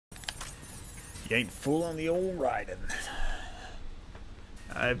You ain't fooling the old riding.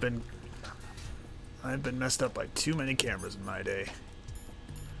 I've been messed up by too many cameras in my day.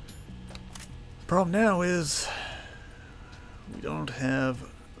 Problem now is we don't have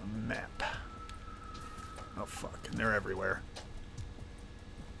a map. Oh fuck, and they're everywhere.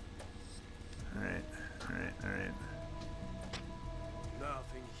 Alright, alright, alright.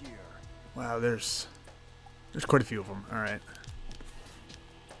 Nothing here. Wow, there's quite a few of them. Alright.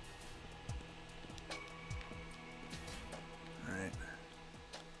 Alright.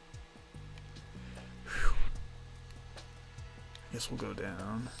 Guess we'll go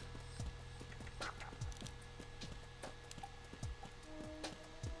down.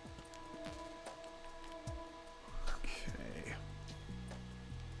 Okay.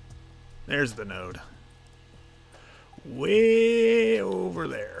 There's the node. Way over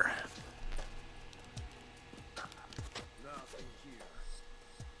there. Nothing here.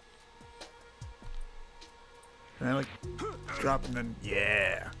 Can I like drop and then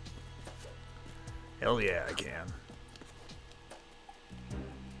yeah. Hell yeah I can.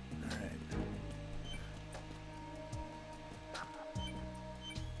 Alright.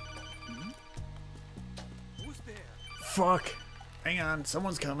 Who's there? Fuck. Hang on,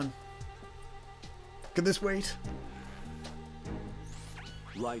 someone's coming. Can this wait?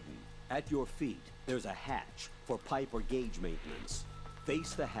 Raiden, at your feet, there's a hatch for pipe or gauge maintenance.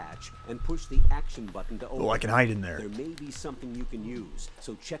 Face the hatch and push the action button to open. Oh, I can hide in there. There may be something you can use,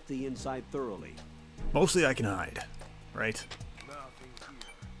 so check the inside thoroughly. Mostly I can hide, right? Nothing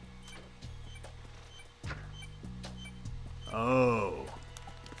here. Oh.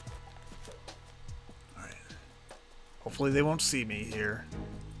 Alright. Hopefully they won't see me here.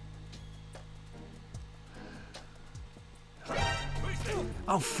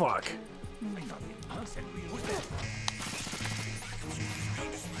 Oh, fuck.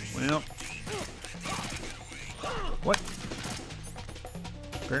 Well. What?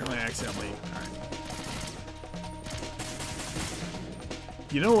 Apparently I accidentally. Alright.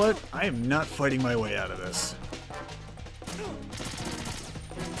 You know what? I am not fighting my way out of this.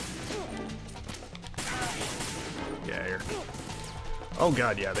 Yeah, here. Oh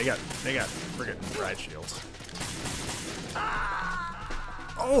god, yeah, they got friggin' riot shields.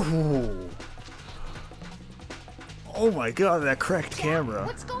 Oh! Oh my god, that cracked camera.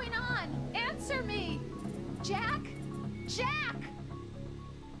 What's going on? Answer me! Jack? Jack!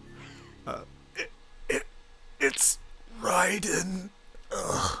 It's Raiden.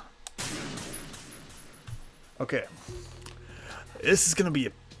 Ugh. Okay. This is gonna be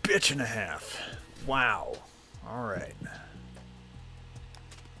a bitch and a half. Wow. Alright.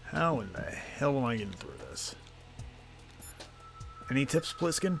 How in the hell am I getting through this? Any tips,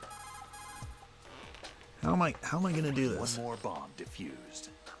 Pliskin? How am I gonna do this? One more bomb defused.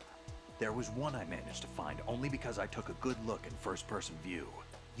 There was one I managed to find only because I took a good look in first-person view.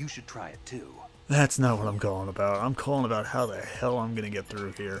 You should try it too. That's not what I'm calling about. I'm calling about how the hell I'm gonna get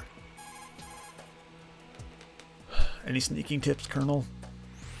through here. Any sneaking tips, Colonel?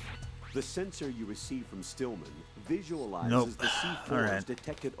 The sensor you receive from Stillman visualizes Nope. the C4's Alright.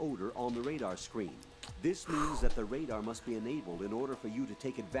 detected odor on the radar screen. This means that the radar must be enabled in order for you to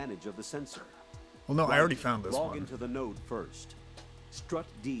take advantage of the sensor. Well, no, I already found this Log one. into the node first. Strut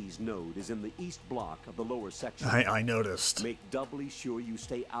D's node is in the east block of the lower section. I noticed. Make doubly sure you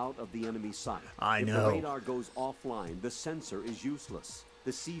stay out of the enemy sight. I if know. the radar goes offline, the sensor is useless.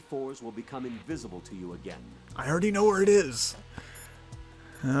 The C4s will become invisible to you again. I already know where it is.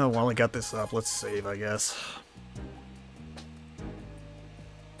 Oh, while I got this up, let's save, I guess.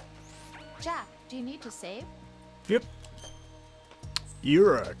 Jack, do you need to save? Yep.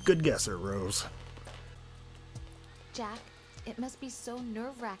 You're a good guesser, Rose. Jack, it must be so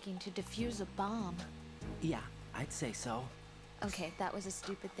nerve-wracking to defuse a bomb. Yeah, I'd say so. Okay, that was a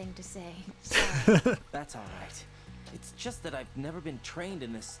stupid thing to say. Sorry. That's alright. It's just that I've never been trained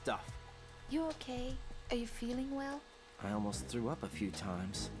in this stuff. You okay? Are you feeling well? I almost threw up a few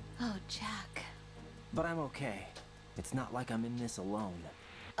times. Oh, Jack. But I'm okay. It's not like I'm in this alone.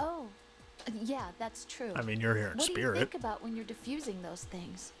 Oh, yeah, that's true. I mean, you're here in What do you spirit. think about when you're defusing those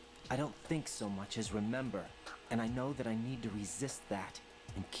things? I don't think so much as remember. And I know that I need to resist that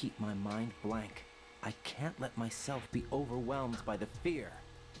and keep my mind blank. I can't let myself be overwhelmed by the fear.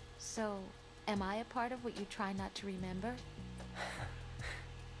 So, am I a part of what you try not to remember?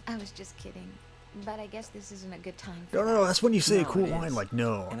 I was just kidding. But I guess this isn't a good time for No, that's when you say a No, cool it line is. like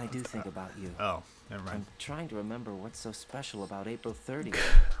no. And I do think about you. Oh, never mind. I'm trying to remember what's so special about April 30th.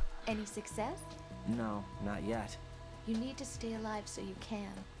 Any success? No, not yet. You need to stay alive so you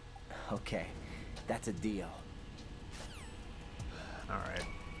can. Okay, that's a deal. Alright.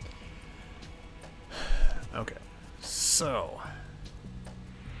 Okay. So.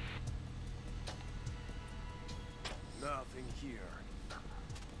 Nothing here.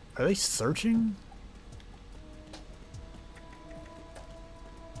 Are they searching?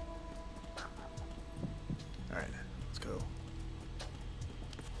 Alright, let's go.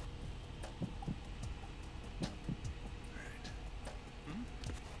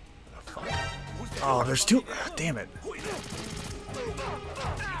 Oh, there's two. Damn it.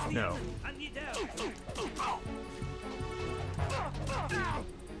 No.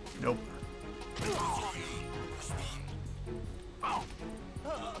 Nope.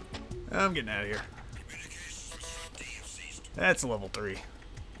 I'm getting out of here. That's level 3. If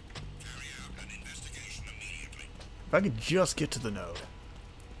I could just get to the node.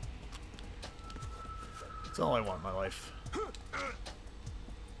 That's all I want in my life.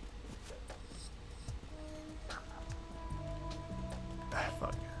 Ah,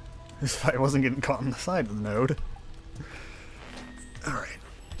 fuck. This fight wasn't getting caught on the side of the node. Alright.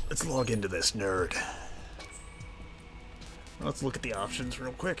 Let's log into this nerd. Let's look at the options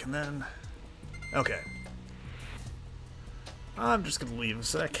real quick and then... Okay. I'm just gonna leave a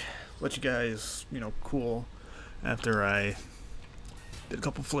sec. Let you guys, you know, cool after I did a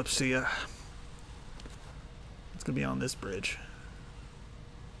couple flips to you. It's gonna be on this bridge.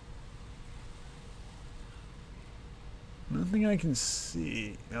 Nothing I can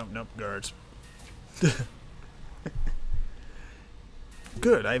see. Oh, nope, guards.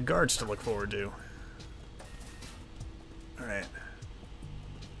 Good, I have guards to look forward to. Alright.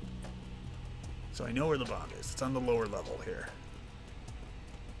 So I know where the bomb is. It's on the lower level here.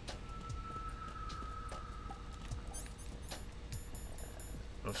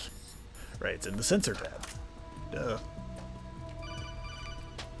 Oops. Right, it's in the sensor tab. Duh.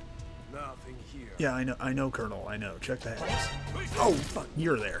 Nothing here. Yeah, I know, Colonel. I know. Check the heads. Oh, fuck.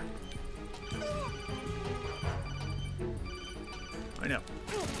 You're there.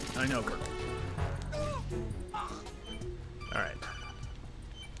 I know, Colonel. Alright.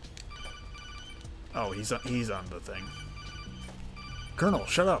 Oh, he's on the thing. Colonel,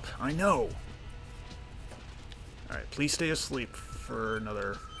 shut up. I know. Alright, please stay asleep for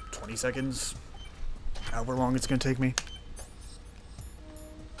another 20 seconds. However long it's going to take me.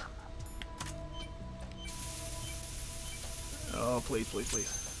 Oh, please, please,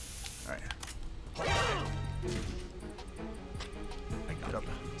 please. Alright. Get up.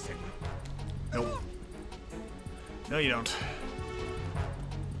 Nope. No, you don't.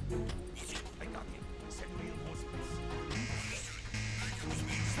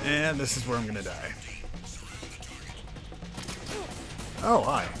 And this is where I'm gonna die. Oh,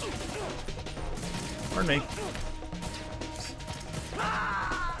 hi. Pardon me.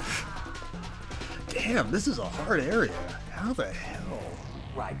 Damn, this is a hard area. How the hell?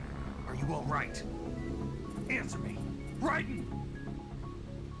 Right. Are you all right? Answer me. Raiden!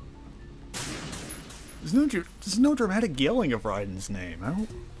 There's no dramatic yelling of Raiden's name. I don't...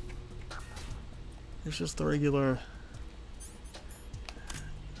 It's just the regular...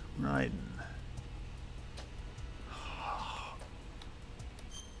 Raiden.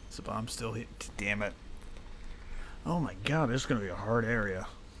 Is the bomb still hit? Damn it. Oh my god, this is gonna be a hard area.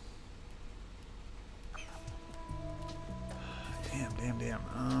 Damn.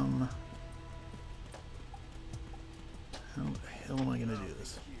 How the hell am I gonna do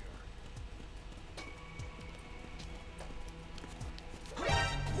this?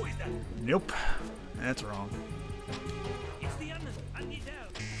 Nope. That's wrong.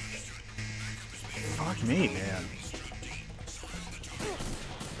 Fuck me, man.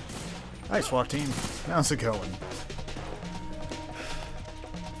 Hi, SWAT team. How's it going?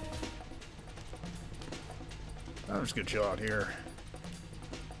 I'm just gonna chill out here.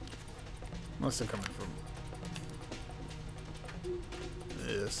 Unless they're coming from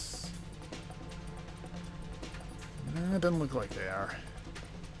this. No, it doesn't look like they are.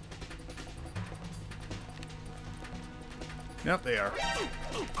 Yep, they are.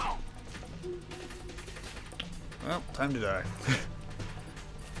 Well, time to die.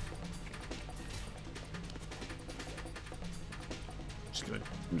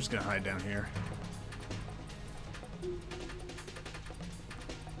 I'm just gonna hide down here.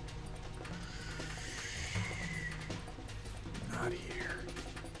 Not here.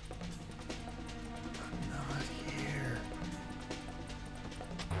 Not here.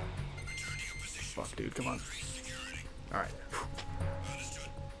 Fuck, dude, come on. Alright.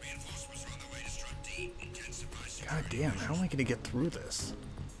 God damn, how am I gonna get through this?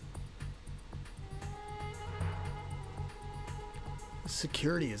 The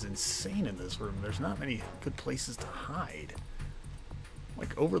security is insane in this room. There's not many good places to hide. Like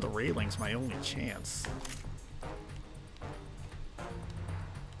Like, over the railing's my only chance.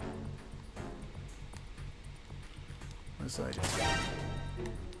 What did I just do?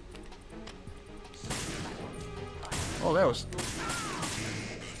 Oh, that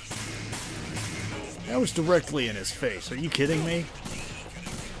was directly in his face. Are you kidding me?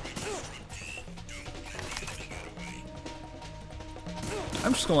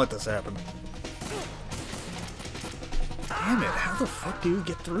 I'm just gonna let this happen. Damn it, how the fuck do you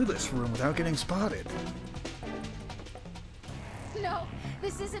get through this room without getting spotted? No,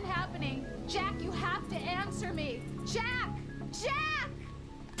 this isn't happening. Jack, you have to answer me. Jack! Jack!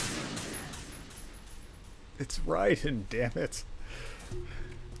 It's Raiden, damn it.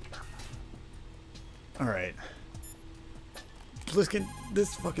 Alright. Bliskin,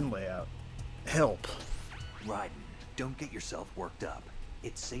 this fucking layout. Help. Raiden, don't get yourself worked up.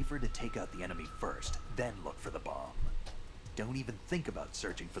 It's safer to take out the enemy first, then look for the bomb. Don't even think about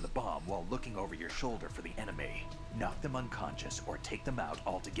searching for the bomb while looking over your shoulder for the enemy. Knock them unconscious or take them out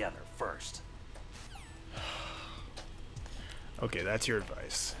altogether first. Okay, that's your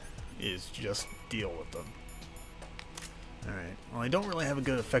advice. Is just deal with them. Alright, well I don't really have a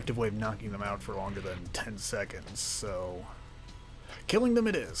good effective way of knocking them out for longer than 10 seconds, so... killing them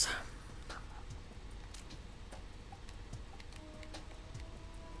it is.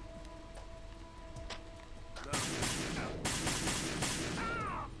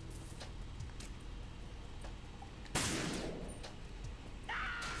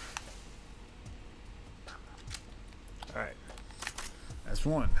 Alright, that's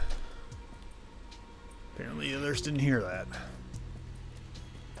one. Apparently the others didn't hear that.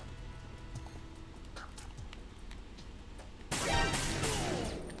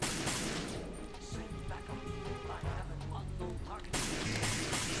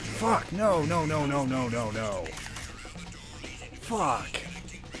 Fuck, no, no, no, no, no, no, no. Fuck.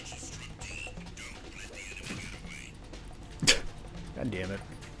 God damn it.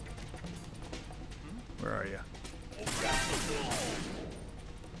 Where are you?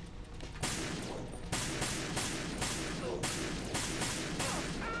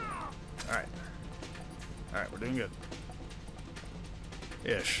 Alright. Alright, we're doing good.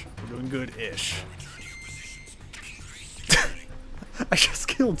 Ish. We're doing good-ish. I just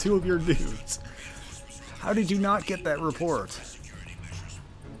killed 2 of your dudes. How did you not get that report?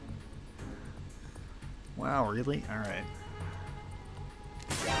 Wow, really? Alright.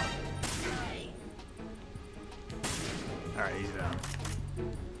 Alright, he's down.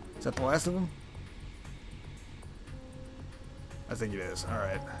 Is that the last of them? I think it is.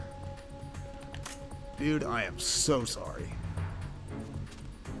 Alright. Dude, I am so sorry.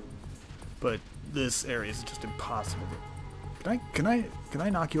 But this area is just impossible. Can I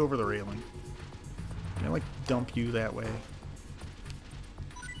knock you over the railing? Can I like dump you that way?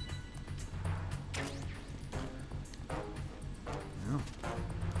 No.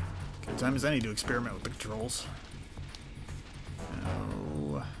 Good time as any to experiment with the controls.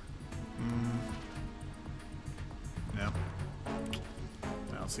 No. No.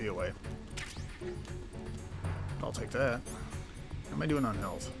 I don't see a way. I'll take that. How am I doing on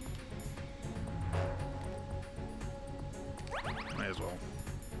health? Might as well.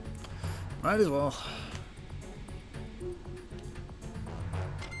 Might as well.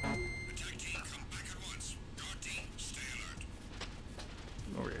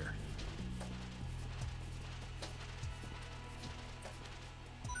 Over here.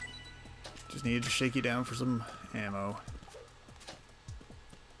 Just needed to shake you down for some ammo.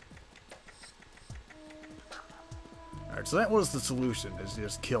 Alright, so that was the solution, is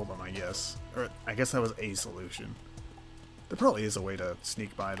just kill them, I guess. Or, I guess that was a solution. There probably is a way to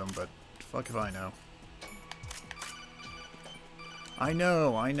sneak by them, but fuck if I know. I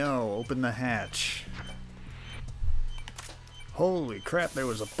know. Open the hatch. Holy crap, there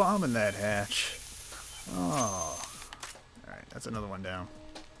was a bomb in that hatch. Oh. Alright, that's another one down.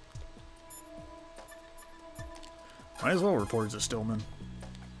 Might as well report it to Stillman.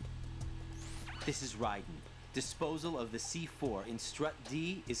 This is Raiden. Disposal of the C4 in Strut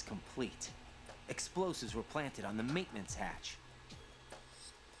D is complete. Explosives were planted on the maintenance hatch.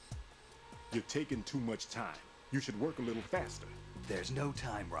 You're taking too much time. You should work a little faster. There's no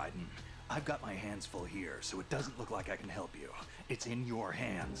time, Raiden. I've got my hands full here, so it doesn't look like I can help you. It's in your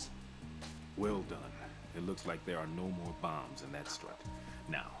hands. Well done. It looks like there are no more bombs in that strut.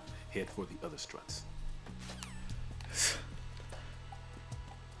 Now, head for the other struts.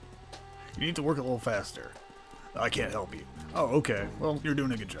 You need to work a little faster. I can't help you. Oh, okay. Well, you're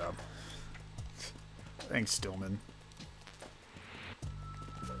doing a good job. Thanks,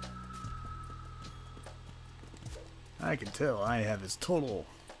 I can tell I have his total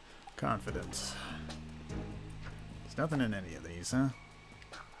confidence. There's nothing in any of these, huh?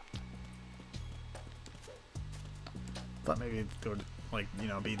 Thought maybe there would, like, you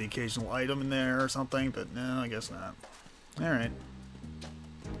know, be the occasional item in there or something, but no, I guess not. Alright.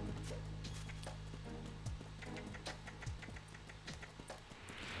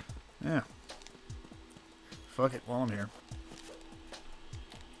 Yeah. Fuck it while I'm here.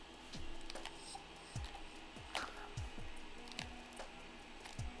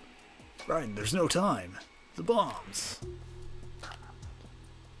 Right, there's no time. The bombs.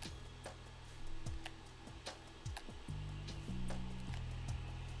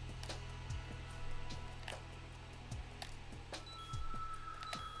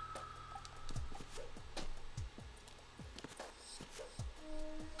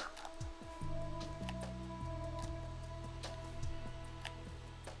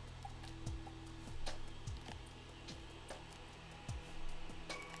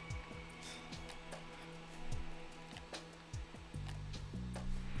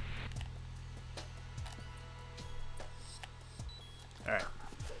 Alright.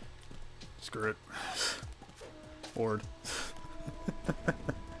 Screw it. Bored.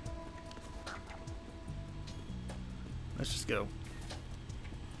 Let's just go.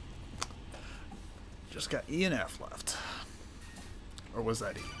 Just got E and F left. Or was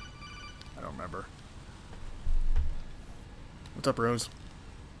that E? I don't remember. What's up, Rose?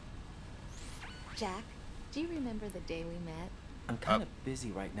 Jack, do you remember the day we met? I'm kind of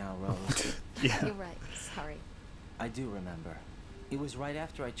busy right now, Rose. Yeah. You're right. Sorry. I do remember. It was right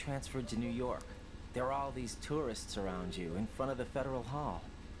after I transferred to New York. There were all these tourists around you in front of the Federal Hall.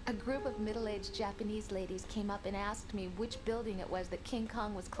 A group of middle-aged Japanese ladies came up and asked me which building it was that King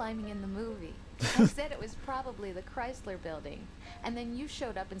Kong was climbing in the movie. I said it was probably the Chrysler Building. And then you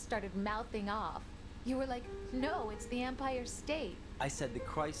showed up and started mouthing off. You were like, no, it's the Empire State. I said the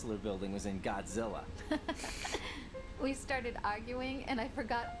Chrysler Building was in Godzilla. We started arguing, and I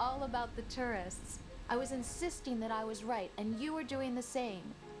forgot all about the tourists. I was insisting that I was right, and you were doing the same.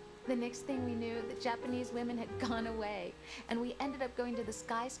 The next thing we knew, the Japanese women had gone away, and we ended up going to the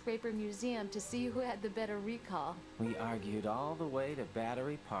Skyscraper Museum to see who had the better recall. We argued all the way to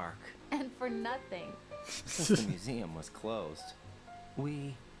Battery Park. And for nothing. Since the museum was closed.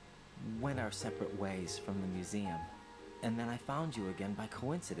 We went our separate ways from the museum. And then I found you again by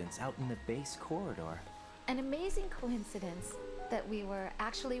coincidence out in the base corridor. An amazing coincidence that we were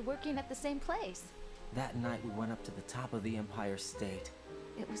actually working at the same place. That night we went up to the top of the Empire State.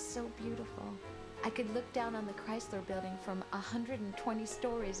 It was so beautiful. I could look down on the Chrysler Building from 120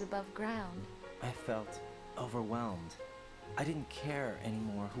 stories above ground. I felt overwhelmed. I didn't care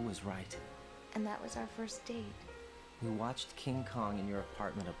anymore who was right. And that was our first date. We watched King Kong in your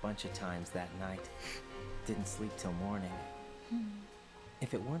apartment a bunch of times that night. Didn't sleep till morning.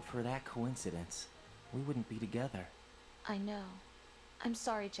 If it weren't for that coincidence, we wouldn't be together. I know. I'm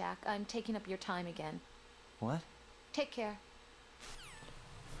sorry, Jack. I'm taking up your time again. What? Take care.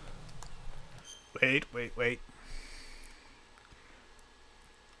 Wait.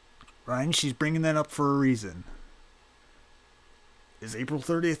 Ryan, she's bringing that up for a reason. Is April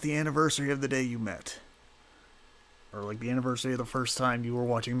 30th the anniversary of the day you met? Or like the anniversary of the first time you were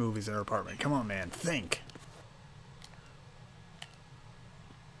watching movies in her apartment? Come on, man. Think.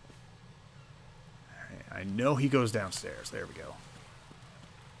 Alright, I know he goes downstairs. There we go.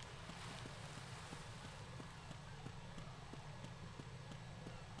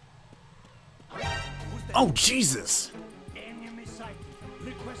 Oh, Jesus! Enemy sighted.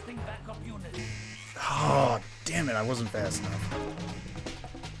 Requesting backup unit. Oh, damn it, I wasn't fast enough.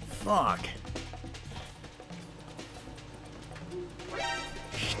 Fuck.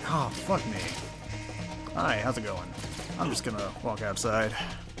 Oh, fuck me. Hi, how's it going? I'm just gonna walk outside.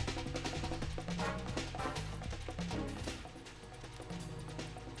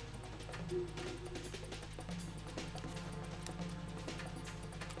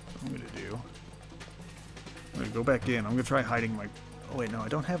 What I'm gonna do... I'm gonna go back in. I'm gonna try hiding my... Oh wait, no, I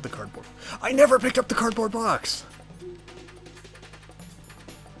don't have the cardboard. I never picked up the cardboard box!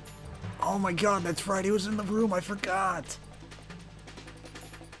 Oh my god, that's right, he was in the room, I forgot!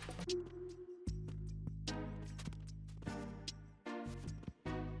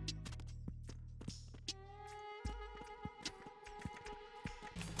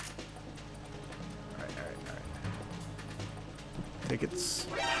 Alright. Tickets.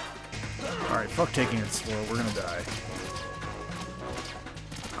 Alright, fuck taking it slow, we're gonna die.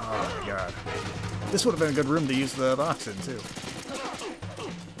 Oh my god. This would have been a good room to use the box in, too.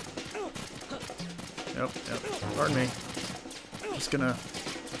 Yep. Pardon me. Just gonna...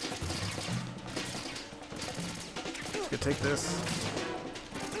 Go take this.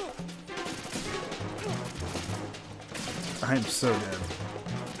 I'm so dead.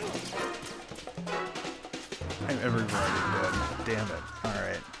 I'm ever dead. Damn it.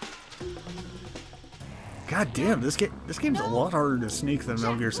 Alright. God damn, this game's a lot harder to sneak than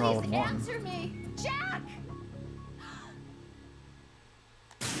Metal Gear Solid 1. Answer me! Jack!